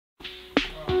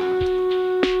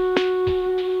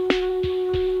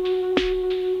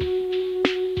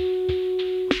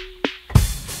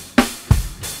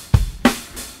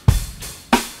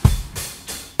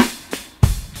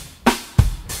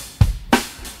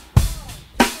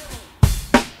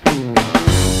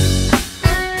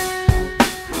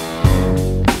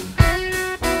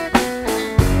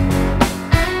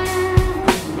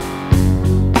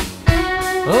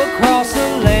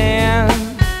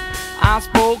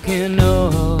woken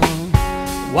up,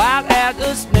 wild as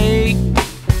a snake,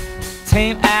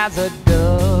 tame as a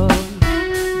dove,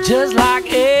 just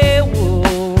like a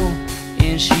wolf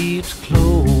in sheep's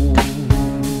clothes.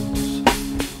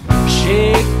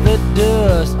 Shake the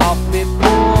dust off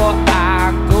before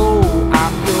I go.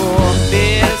 I'm your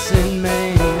medicine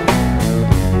man.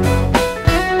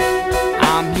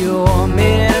 I'm your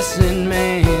medicine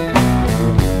man.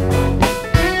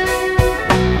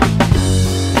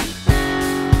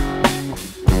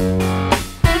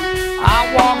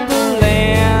 I walk the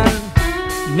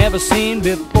land never seen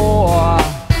before.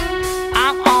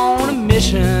 I'm on a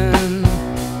mission,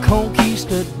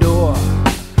 conquistador.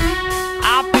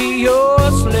 I'll be your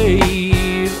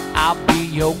slave, I'll be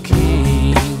your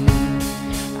king.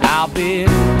 I'll be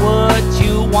what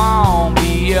you want,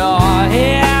 be your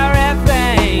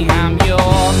everything. I'm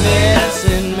your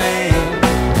medicine man.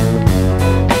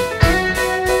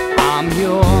 I'm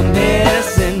your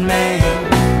medicine man.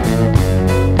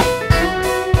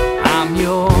 I'm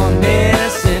your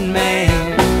medicine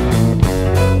man.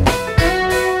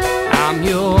 I'm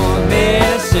your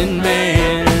medicine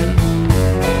man.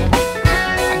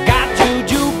 I got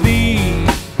juju beat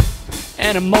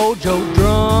and a mojo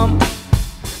drum.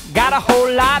 Got a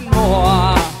whole lot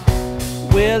more.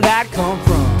 Where that come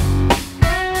from?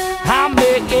 I'll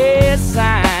make a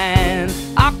sign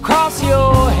across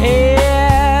your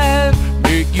head,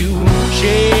 make you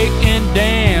shake and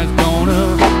dance.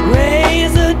 Gonna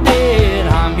raise the dead.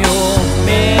 I'm your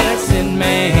medicine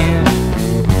man.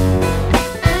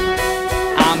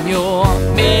 I'm your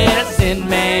medicine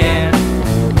man.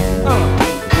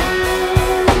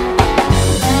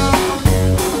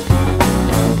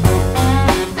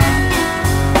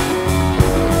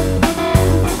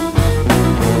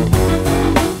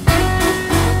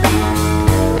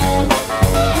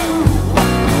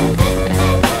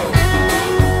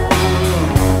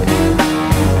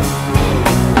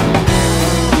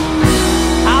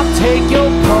 Take your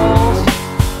pulse,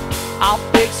 I'll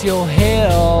fix your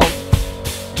health.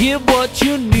 Give what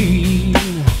you need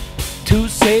to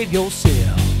save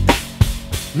yourself.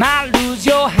 Might lose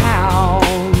your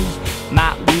house,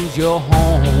 might lose your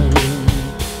home,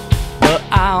 but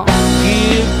I'll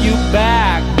give you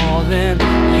back more than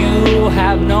you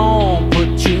have known.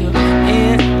 Put you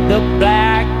in the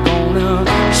black, gonna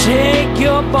shake